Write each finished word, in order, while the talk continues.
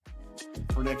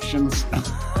Predictions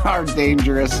are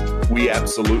dangerous. We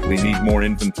absolutely need more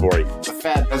inventory. The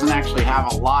Fed doesn't actually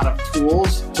have a lot of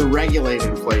tools to regulate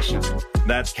inflation.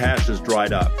 That cash has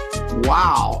dried up.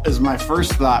 Wow, is my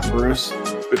first thought, Bruce.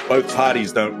 If both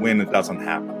parties don't win, it doesn't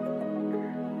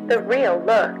happen. The Real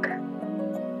Look.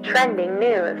 Trending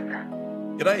news.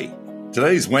 G'day.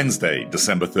 Today's Wednesday,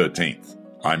 December 13th.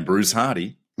 I'm Bruce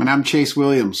Hardy. And I'm Chase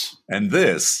Williams. And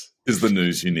this is the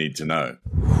news you need to know.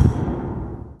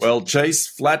 Well, Chase,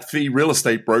 flat fee real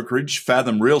estate brokerage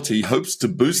Fathom Realty hopes to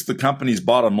boost the company's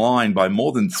bottom line by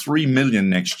more than $3 million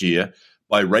next year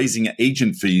by raising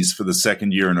agent fees for the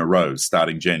second year in a row,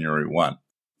 starting January 1.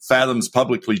 Fathom's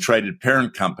publicly traded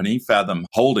parent company, Fathom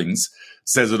Holdings,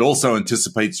 says it also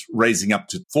anticipates raising up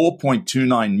to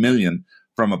 $4.29 million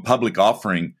from a public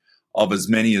offering of as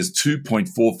many as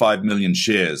 2.45 million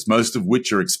shares, most of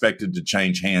which are expected to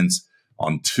change hands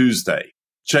on Tuesday.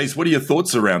 Chase, what are your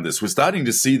thoughts around this? We're starting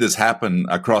to see this happen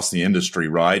across the industry,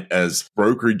 right? As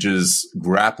brokerages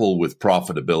grapple with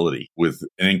profitability, with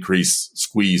an increased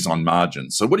squeeze on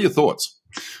margins. So what are your thoughts?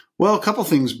 Well, a couple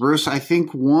things, Bruce. I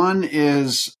think one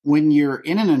is when you're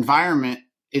in an environment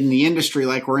in the industry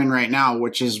like we're in right now,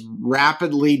 which is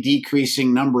rapidly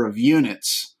decreasing number of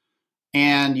units,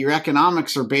 and your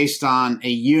economics are based on a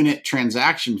unit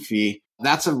transaction fee,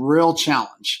 that's a real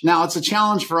challenge. Now, it's a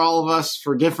challenge for all of us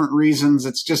for different reasons.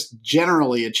 It's just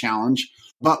generally a challenge.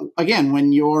 But again,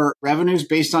 when your revenue is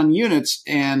based on units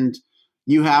and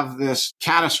you have this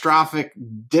catastrophic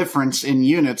difference in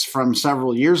units from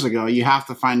several years ago, you have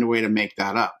to find a way to make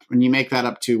that up. And you make that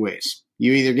up two ways.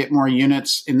 You either get more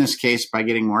units, in this case, by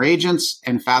getting more agents,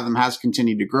 and Fathom has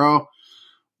continued to grow,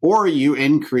 or you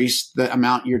increase the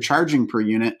amount you're charging per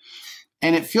unit.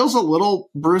 And it feels a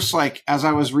little, Bruce, like as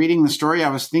I was reading the story,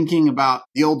 I was thinking about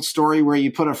the old story where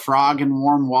you put a frog in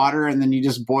warm water and then you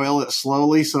just boil it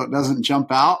slowly so it doesn't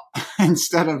jump out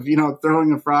instead of,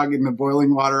 throwing a frog in the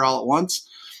boiling water all at once.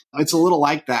 It's a little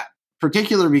like that,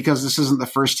 particularly because this isn't the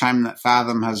first time that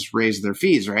Fathom has raised their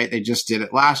fees, right? They just did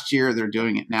it last year. They're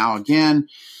doing it now again.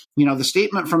 The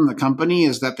statement from the company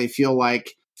is that they feel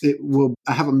like it will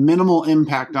have a minimal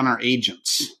impact on our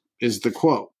agents, is the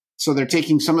quote. So they're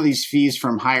taking some of these fees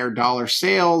from higher dollar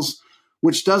sales,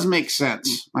 which does make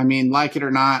sense. I mean, like it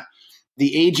or not,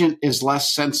 the agent is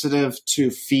less sensitive to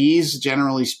fees,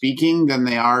 generally speaking, than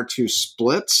they are to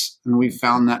splits. And we've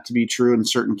found that to be true in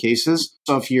certain cases.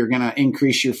 So if you're going to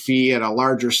increase your fee at a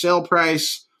larger sale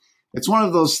price, it's one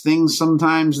of those things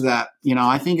sometimes that,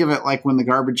 I think of it like when the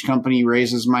garbage company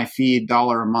raises my fee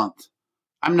 $1 a month.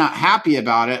 I'm not happy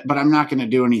about it, but I'm not going to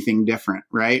do anything different,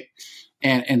 right?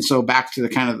 And so back to the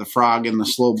kind of the frog in the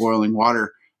slow boiling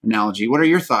water analogy. What are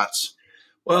your thoughts?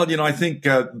 Well, I think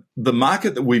the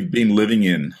market that we've been living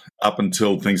in up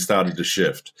until things started to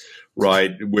shift,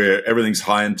 right, where everything's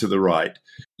high and to the right,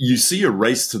 you see a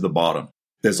race to the bottom.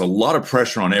 There's a lot of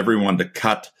pressure on everyone to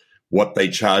cut what they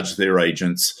charge their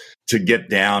agents to get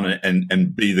down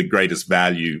and be the greatest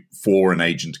value for an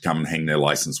agent to come and hang their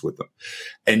license with them.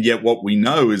 And yet what we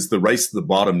know is the race to the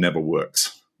bottom never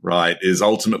works. Right, is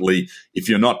ultimately, if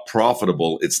you're not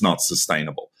profitable, it's not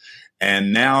sustainable.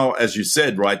 And now, as you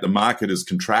said, right, the market is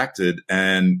contracted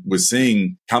and we're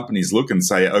seeing companies look and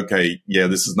say, okay, yeah,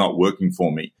 this is not working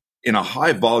for me. In a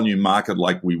high volume market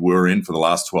like we were in for the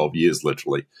last 12 years,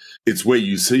 literally, it's where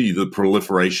you see the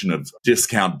proliferation of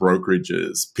discount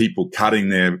brokerages, people cutting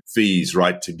their fees,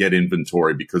 right, to get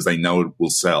inventory because they know it will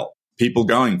sell, people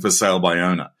going for sale by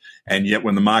owner. And yet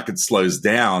when the market slows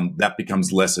down, that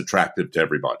becomes less attractive to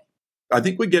everybody. I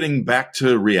think we're getting back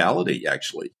to reality,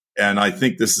 actually. And I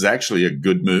think this is actually a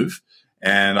good move.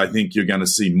 And I think you're going to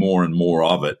see more and more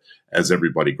of it as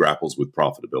everybody grapples with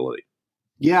profitability.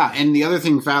 Yeah. And the other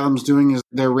thing Fathom's doing is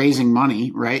they're raising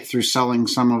money, right, through selling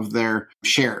some of their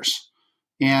shares.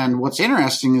 And what's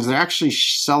interesting is they're actually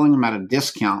selling them at a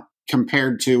discount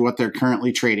compared to what they're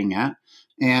currently trading at.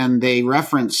 And they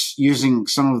reference using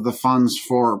some of the funds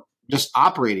for just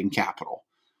operating capital.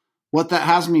 What that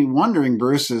has me wondering,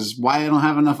 Bruce, is why they don't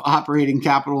have enough operating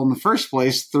capital in the first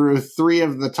place through 3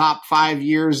 of the top 5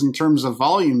 years in terms of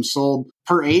volume sold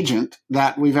per agent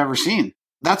that we've ever seen.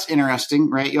 That's interesting,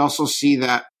 right? You also see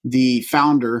that the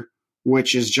founder,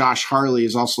 which is Josh Harley,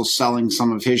 is also selling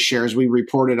some of his shares. We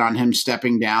reported on him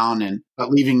stepping down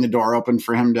but leaving the door open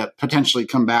for him to potentially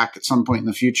come back at some point in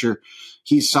the future.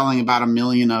 He's selling about 1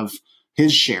 million of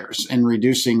his shares and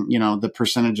reducing, the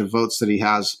percentage of votes that he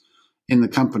has in the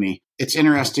company. It's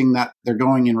interesting that they're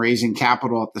going and raising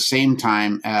capital at the same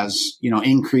time as,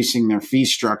 increasing their fee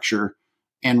structure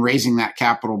and raising that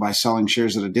capital by selling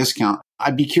shares at a discount.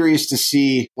 I'd be curious to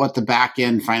see what the back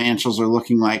end financials are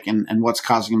looking like and what's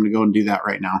causing them to go and do that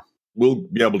right now. We'll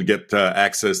be able to get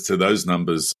access to those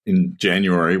numbers in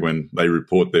January when they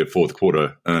report their fourth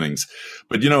quarter earnings.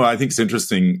 But, I think it's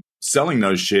interesting. Selling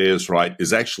those shares, right,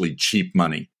 is actually cheap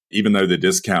money, even though they're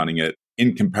discounting it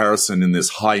in comparison in this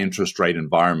high interest rate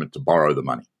environment to borrow the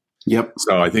money. Yep.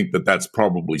 So I think that that's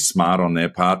probably smart on their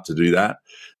part to do that.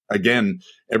 Again,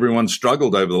 everyone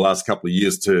struggled over the last couple of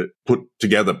years to put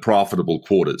together profitable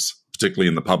quarters, particularly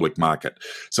in the public market.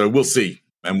 So we'll see,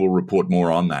 and we'll report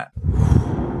more on that.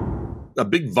 A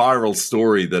big viral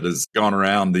story that has gone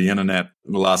around the internet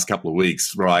in the last couple of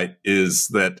weeks, right, is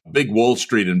that big Wall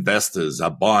Street investors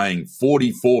are buying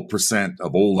 44%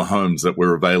 of all the homes that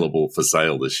were available for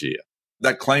sale this year.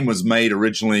 That claim was made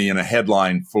originally in a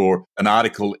headline for an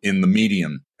article in the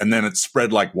Medium, and then it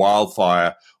spread like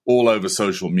wildfire all over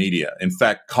social media. In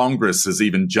fact, Congress has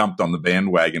even jumped on the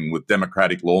bandwagon with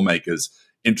Democratic lawmakers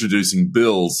introducing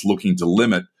bills looking to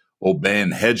limit or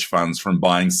ban hedge funds from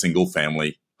buying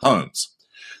single-family homes.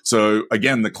 So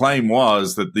again, the claim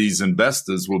was that these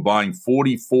investors were buying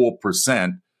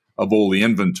 44% of all the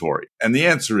inventory. And the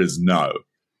answer is no,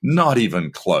 not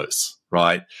even close,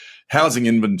 right? Housing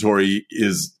inventory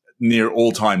is near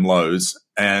all-time lows,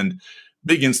 and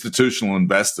big institutional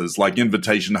investors like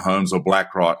Invitation Homes or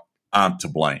BlackRock aren't to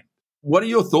blame. What are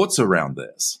your thoughts around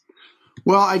this?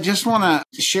 Well, I just want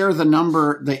to share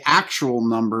the actual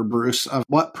number, Bruce, of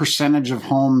what percentage of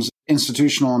homes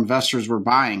institutional investors were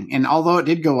buying. And although it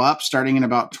did go up starting in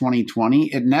about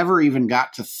 2020, it never even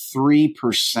got to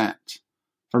 3%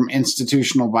 from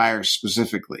institutional buyers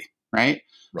specifically, right?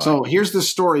 So here's the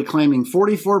story claiming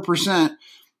 44%,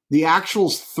 the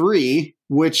actual's 3%,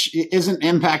 which isn't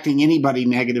impacting anybody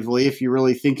negatively if you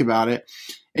really think about it.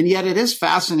 And yet it is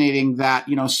fascinating that,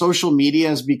 social media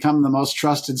has become the most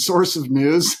trusted source of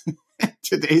news in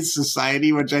today's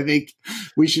society, which I think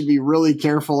we should be really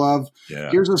careful of.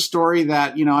 Yeah. Here's a story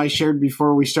that, I shared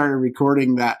before we started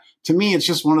recording that to me, it's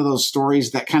just one of those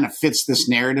stories that kind of fits this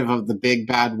narrative of the big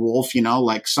bad wolf,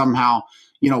 like somehow,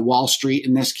 Wall Street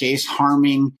in this case,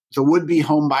 harming the would-be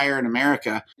home buyer in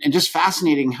America. And just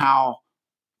fascinating how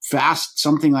fast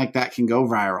something like that can go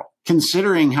viral,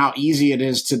 considering how easy it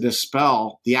is to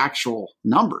dispel the actual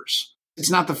numbers. It's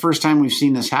not the first time we've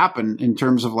seen this happen in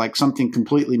terms of like something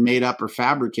completely made up or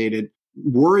fabricated,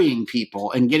 worrying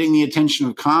people and getting the attention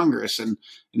of Congress. And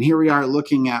here we are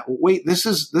looking at, wait, this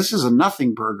is a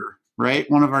nothing burger, right?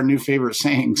 One of our new favorite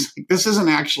sayings. This isn't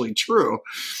actually true.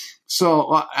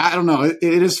 So I don't know. It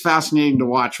is fascinating to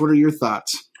watch. What are your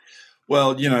thoughts?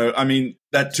 Well,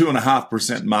 that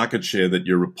 2.5% market share that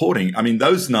you're reporting,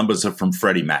 those numbers are from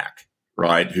Freddie Mac,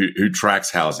 right, who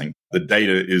tracks housing. The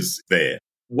data is there.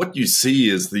 What you see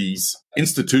is these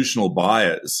institutional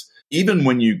buyers, even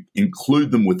when you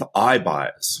include them with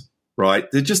iBuyers,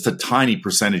 right, they're just a tiny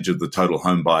percentage of the total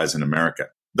home buyers in America.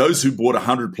 Those who bought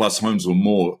 100 plus homes or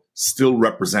more still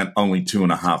represent only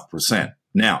 2.5%.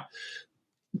 Now,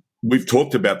 we've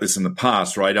talked about this in the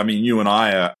past, right? You and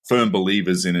I are firm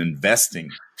believers in investing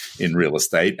in real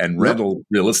estate, and rental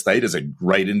real estate is a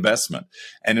great investment.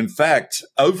 And in fact,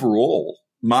 overall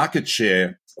market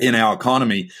share in our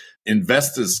economy,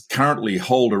 investors currently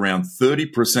hold around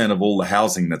 30% of all the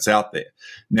housing that's out there.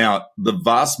 Now, the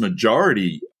vast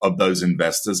majority of those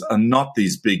investors are not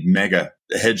these big mega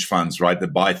hedge funds, right,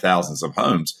 that buy thousands of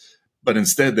homes, but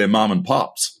instead they're mom and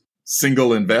pops,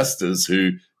 single investors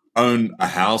who own a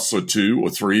house or 2 or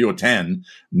 3 or 10,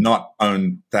 not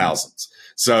own thousands.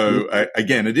 So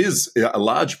again, it is a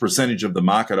large percentage of the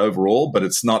market overall, but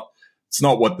it's not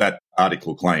what that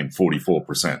article claimed,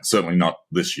 44%, certainly not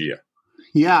this year.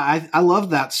 Yeah, I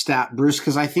love that stat, Bruce,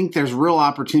 because I think there's real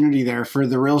opportunity there for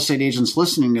the real estate agents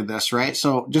listening to this, right?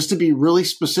 So just to be really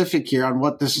specific here on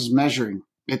what this is measuring,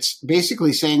 it's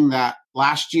basically saying that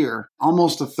last year,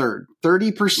 almost a third,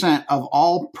 30% of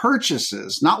all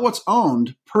purchases, not what's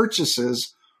owned,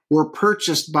 purchases were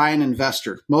purchased by an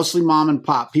investor, mostly mom and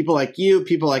pop, people like you,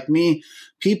 people like me,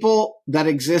 people that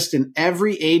exist in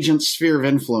every agent's sphere of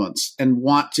influence and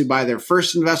want to buy their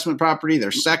first investment property,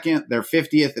 their second, their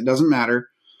 50th, it doesn't matter.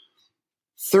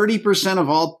 30% of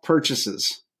all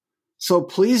purchases. So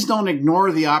please don't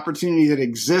ignore the opportunity that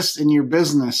exists in your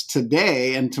business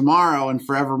today and tomorrow and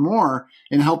forevermore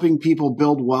in helping people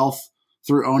build wealth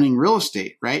through owning real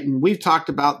estate, right? And we've talked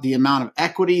about the amount of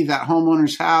equity that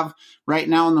homeowners have right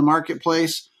now in the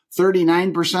marketplace.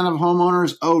 39% of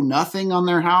homeowners owe nothing on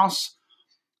their house.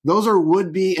 Those are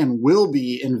would-be and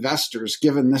will-be investors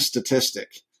given this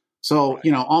statistic. So,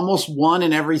 almost 1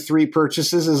 in every 3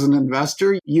 purchases is an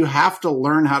investor. You have to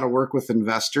learn how to work with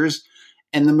investors.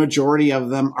 And the majority of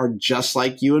them are just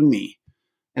like you and me.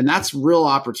 And that's real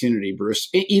opportunity, Bruce,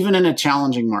 even in a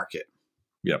challenging market.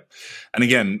 Yep. And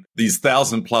again, these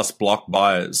 1,000+ block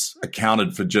buyers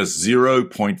accounted for just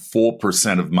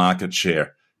 0.4% of market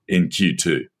share in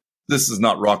Q2. This is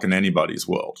not rocking anybody's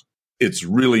world. It's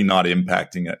really not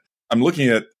impacting it. I'm looking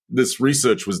at this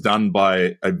research was done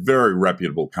by a very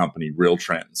reputable company, Real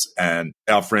Trends, and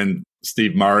our friend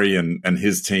Steve Murray and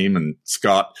his team and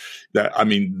Scott,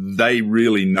 they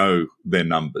really know their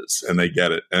numbers and they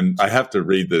get it. And I have to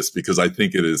read this because I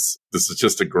think this is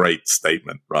just a great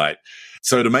statement, right?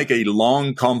 So to make a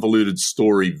long, convoluted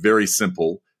story very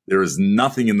simple, there is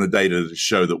nothing in the data to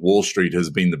show that Wall Street has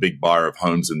been the big buyer of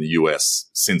homes in the US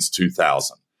since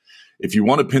 2000. If you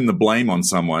want to pin the blame on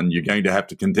someone, you're going to have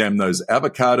to condemn those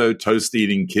avocado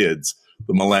toast-eating kids,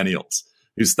 the millennials,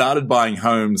 who started buying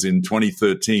homes in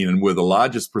 2013 and were the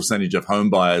largest percentage of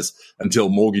home buyers until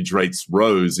mortgage rates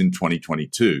rose in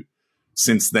 2022.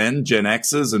 Since then, Gen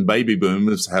Xers and baby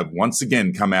boomers have once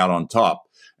again come out on top.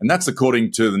 And that's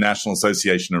according to the National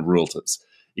Association of Realtors.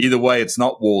 Either way, it's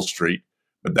not Wall Street,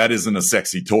 but that isn't a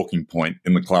sexy talking point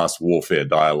in the class warfare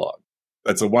dialogue.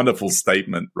 That's a wonderful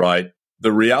statement, right?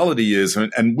 The reality is,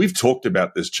 and we've talked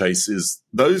about this, Chase, is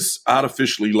those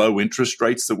artificially low interest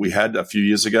rates that we had a few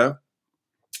years ago,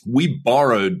 we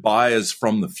borrowed buyers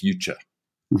from the future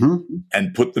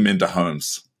and put them into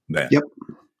homes then. Yep.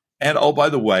 And oh, by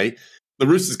the way, the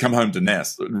roosters come home to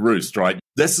roost, right?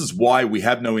 This is why we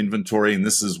have no inventory, and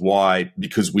this is why,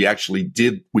 because we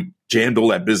jammed all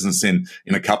that business in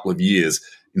a couple of years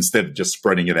instead of just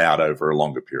spreading it out over a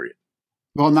longer period.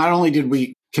 Well, not only did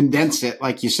we condense it,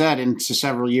 like you said, into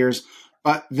several years,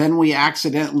 but then we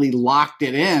accidentally locked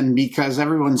it in because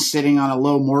everyone's sitting on a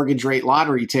low mortgage rate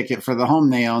lottery ticket for the home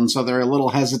they own. So they're a little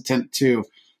hesitant to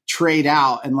trade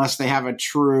out unless they have a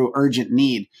true urgent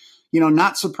need.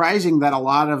 Not surprising that a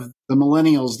lot of the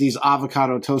millennials, these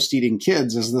avocado toast eating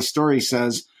kids, as the story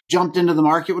says, jumped into the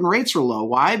market when rates were low.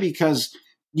 Why? Because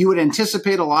you would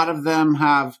anticipate a lot of them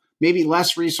have maybe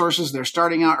less resources. They're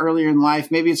starting out earlier in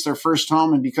life. Maybe it's their first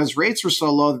home. And because rates were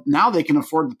so low, now they can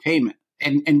afford the payment.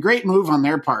 And great move on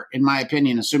their part, in my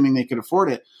opinion, assuming they could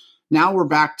afford it. Now we're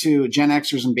back to Gen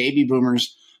Xers and baby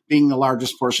boomers being the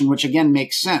largest portion, which again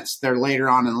makes sense. They're later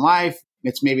on in life.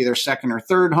 It's maybe their second or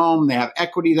third home. They have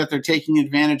equity that they're taking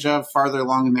advantage of farther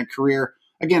along in their career.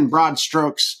 Again, broad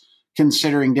strokes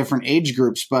considering different age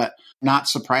groups, but not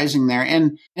surprising there.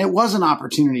 And it was an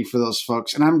opportunity for those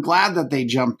folks. And I'm glad that they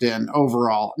jumped in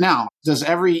overall. Now, does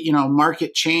every,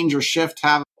 market change or shift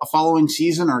have a following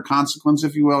season or a consequence,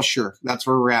 if you will? Sure. That's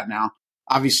where we're at now.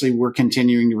 Obviously, we're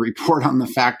continuing to report on the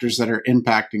factors that are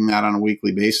impacting that on a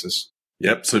weekly basis.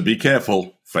 Yep. So be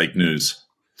careful. Fake news.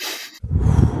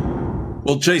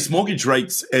 Well, Chase, mortgage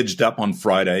rates edged up on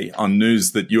Friday on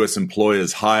news that U.S.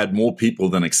 employers hired more people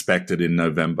than expected in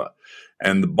November.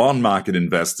 And the bond market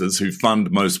investors who fund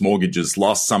most mortgages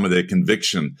lost some of their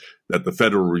conviction that the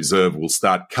Federal Reserve will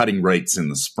start cutting rates in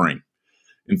the spring.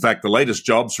 In fact, the latest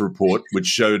jobs report, which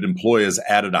showed employers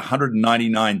added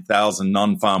 199,000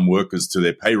 non-farm workers to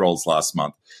their payrolls last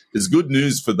month, is good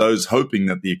news for those hoping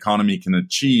that the economy can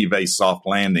achieve a soft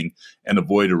landing and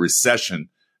avoid a recession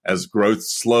as growth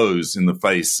slows in the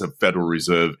face of Federal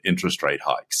Reserve interest rate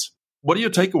hikes. What are your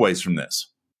takeaways from this?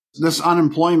 This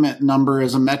unemployment number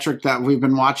is a metric that we've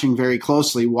been watching very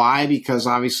closely. Why? Because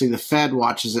obviously the Fed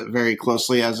watches it very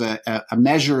closely as a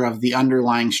measure of the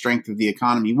underlying strength of the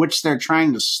economy, which they're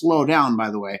trying to slow down, by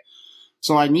the way.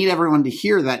 So I need everyone to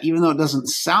hear that, even though it doesn't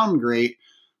sound great,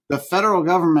 the federal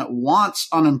government wants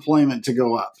unemployment to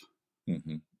go up.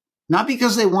 Mm-hmm. Not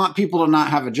because they want people to not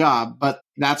have a job, but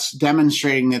that's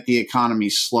demonstrating that the economy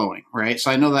is slowing, right?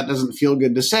 So I know that doesn't feel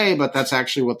good to say, but that's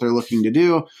actually what they're looking to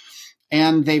do.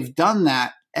 And they've done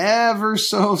that ever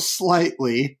so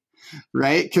slightly,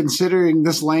 right? Considering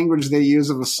this language they use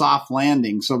of a soft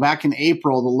landing. So back in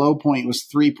April, the low point was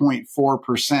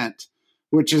 3.4%,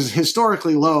 which is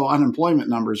historically low unemployment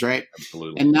numbers, right?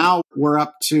 Absolutely. And now we're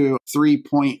up to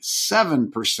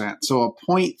 3.7%. So a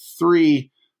 0.3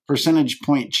 percentage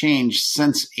point change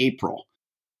since April.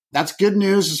 That's good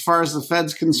news as far as the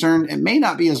Fed's concerned. It may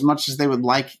not be as much as they would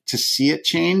like to see it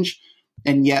change,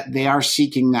 and yet they are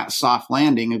seeking that soft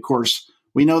landing. Of course,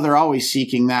 we know they're always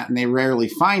seeking that, and they rarely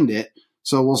find it.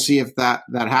 So we'll see if that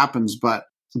happens. But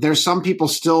there's some people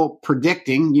still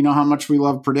predicting, you know how much we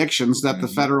love predictions, that the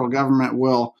federal government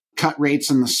will cut rates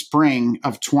in the spring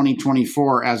of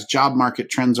 2024 as job market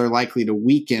trends are likely to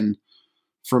weaken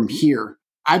from here.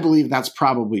 I believe that's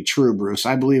probably true, Bruce.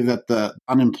 I believe that the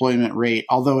unemployment rate,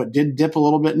 although it did dip a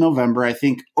little bit in November, I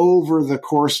think over the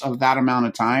course of that amount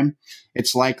of time,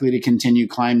 it's likely to continue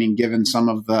climbing given some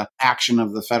of the action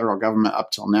of the federal government up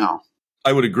till now.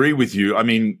 I would agree with you. I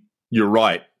mean, you're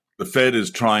right. the Fed is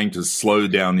trying to slow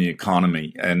down the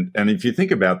economy. And if you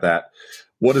think about that,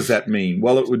 what does that mean?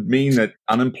 Well, it would mean that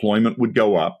unemployment would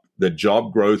go up, that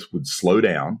job growth would slow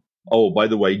down. Oh, by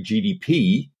the way,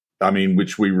 GDP,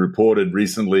 which we reported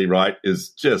recently, right, is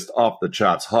just off the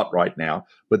charts hot right now.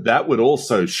 But that would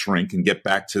also shrink and get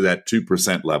back to that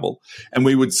 2% level. And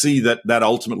we would see that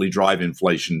ultimately drive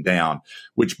inflation down,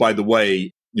 which, by the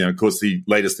way, of course, the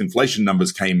latest inflation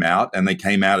numbers came out and they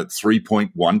came out at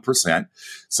 3.1%.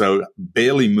 So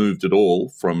barely moved at all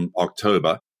from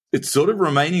October. It's sort of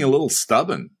remaining a little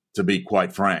stubborn, to be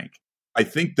quite frank. I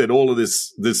think that all of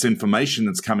this information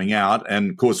that's coming out, and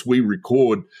of course, we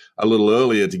record a little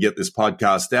earlier to get this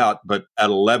podcast out, but at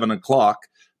 11 o'clock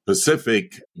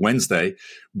Pacific Wednesday,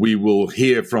 we will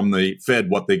hear from the Fed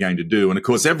what they're going to do. And of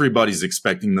course, everybody's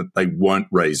expecting that they won't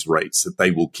raise rates, that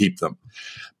they will keep them.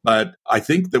 But I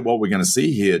think that what we're going to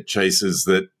see here, Chase, is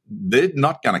that they're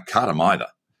not going to cut them either.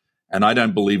 And I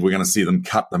don't believe we're going to see them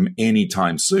cut them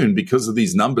anytime soon because of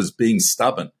these numbers being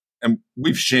stubborn. And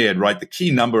we've shared, right, the key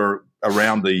number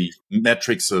around the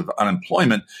metrics of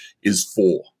unemployment is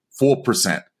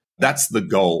 4%. That's the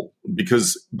goal,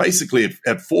 because basically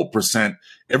at 4%,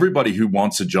 everybody who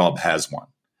wants a job has one.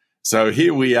 So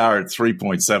here we are at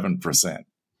 3.7%,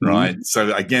 right? Mm-hmm.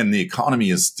 So again, the economy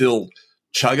is still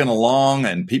chugging along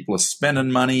and people are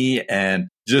spending money and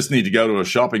just need to go to a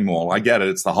shopping mall. I get it.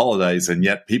 It's the holidays, and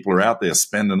yet people are out there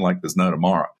spending like there's no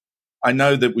tomorrow. I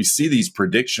know that we see these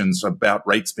predictions about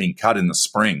rates being cut in the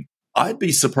spring. I'd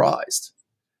be surprised.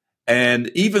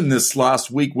 And even this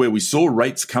last week where we saw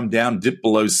rates come down, dip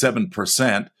below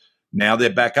 7%, now they're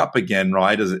back up again,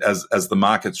 right, as the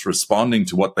market's responding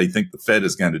to what they think the Fed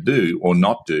is going to do or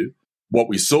not do. What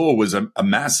we saw was a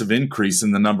massive increase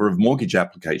in the number of mortgage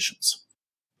applications.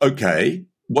 Okay,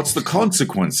 what's the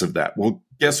consequence of that? Well,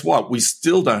 guess what? We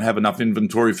still don't have enough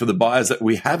inventory for the buyers that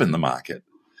we have in the market.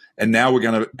 And now we're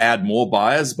going to add more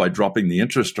buyers by dropping the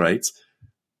interest rates.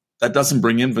 That doesn't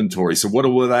bring inventory. So what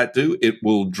will that do? It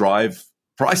will drive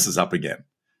prices up again.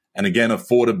 And again,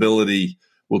 affordability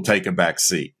will take a back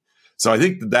seat. So I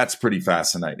think that's pretty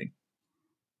fascinating.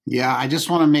 Yeah, I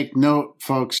just want to make note,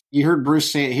 folks. You heard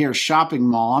Bruce say it here, shopping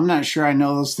mall. I'm not sure I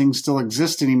know those things still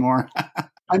exist anymore.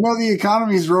 I know the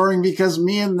economy is roaring because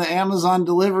me and the Amazon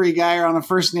delivery guy are on a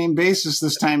first name basis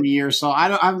this time of year. So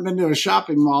I haven't been to a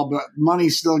shopping mall, but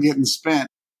money's still getting spent.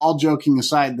 All joking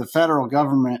aside, the federal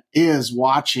government is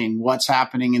watching what's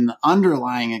happening in the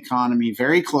underlying economy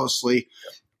very closely.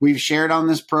 We've shared on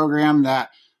this program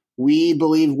that we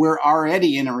believe we're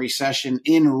already in a recession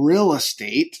in real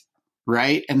estate,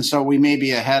 right? And so we may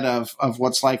be ahead of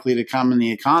what's likely to come in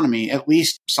the economy, at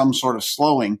least some sort of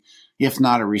slowing, if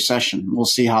not a recession. We'll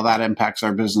see how that impacts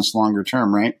our business longer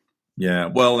term, right? Yeah.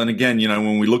 Well, and again,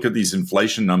 when we look at these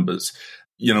inflation numbers,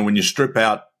 when you strip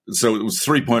out, so it was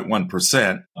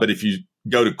 3.1%, but if you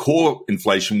go to core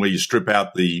inflation where you strip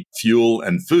out the fuel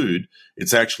and food,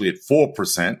 it's actually at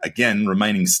 4%, again,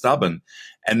 remaining stubborn.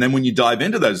 And then when you dive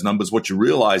into those numbers, what you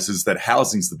realize is that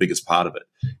housing's the biggest part of it.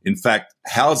 In fact,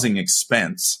 housing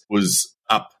expense was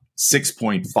up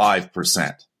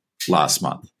 6.5% last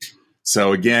month.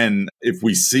 So again, if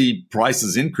we see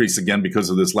prices increase again because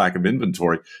of this lack of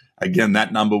inventory, again,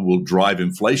 that number will drive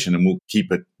inflation and will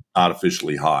keep it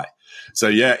artificially high. So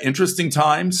yeah, interesting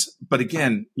times. But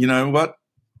again, you know what?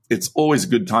 It's always a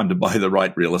good time to buy the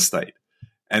right real estate.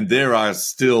 And there are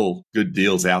still good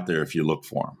deals out there if you look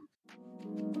for them.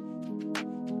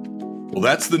 Well,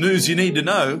 that's the news you need to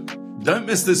know. Don't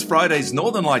miss this Friday's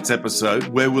Northern Lights episode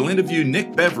where we'll interview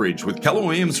Nick Beveridge with Keller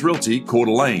Williams Realty Coeur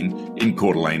d'Alene in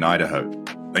Coeur d'Alene, Idaho.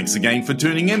 Thanks again for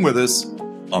tuning in with us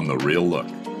on The Real Look.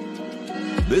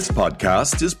 This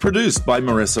podcast is produced by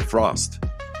Marissa Frost.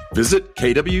 Visit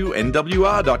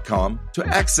KWNWR.com to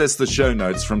access the show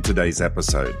notes from today's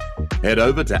episode. Head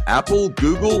over to Apple,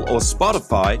 Google, or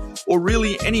Spotify, or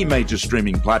really any major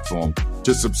streaming platform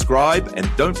to subscribe,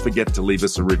 and don't forget to leave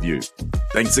us a review.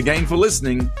 Thanks again for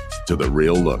listening to The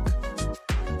Real Look.